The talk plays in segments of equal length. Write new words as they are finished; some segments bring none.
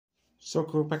So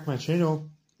go back to my channel.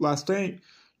 Last night,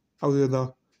 I was at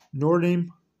the Notre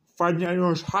Dame Friday Night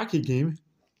Orange hockey game.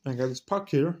 I got this puck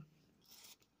here.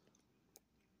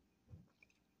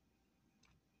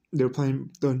 They were playing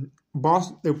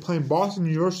Boston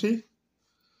University.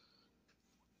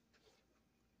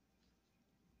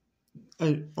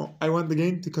 I went to the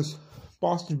game because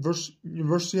Boston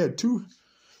University had two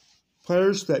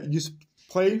players that used to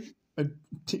play a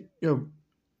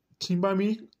team by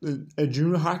me, a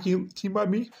junior hockey team by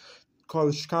me, called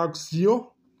the Chicago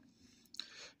Steel.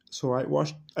 So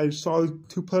I saw the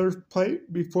two players play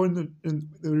before with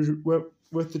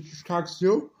the Chicago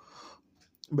Steel,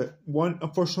 but one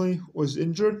unfortunately was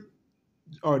injured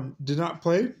or did not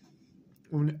play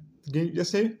when the game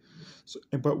yesterday.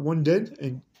 But one did,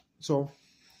 and the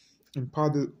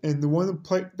one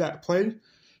that played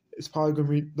is probably going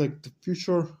to be like the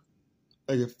future,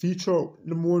 like a future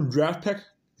 #1 draft pick.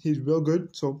 He's real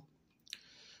good. So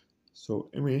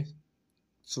anyway,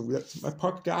 so that's my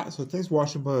puck got. So thanks for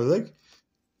watching. But like,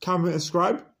 comment, and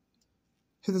subscribe.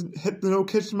 Hit the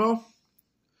notification bell.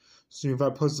 So if I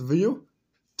post a video,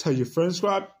 tell your friends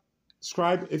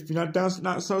subscribe if you're not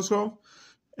subscribed.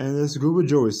 And this is Google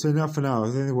Joey. Signing out for now.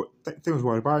 Thanks for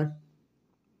watching. Bye.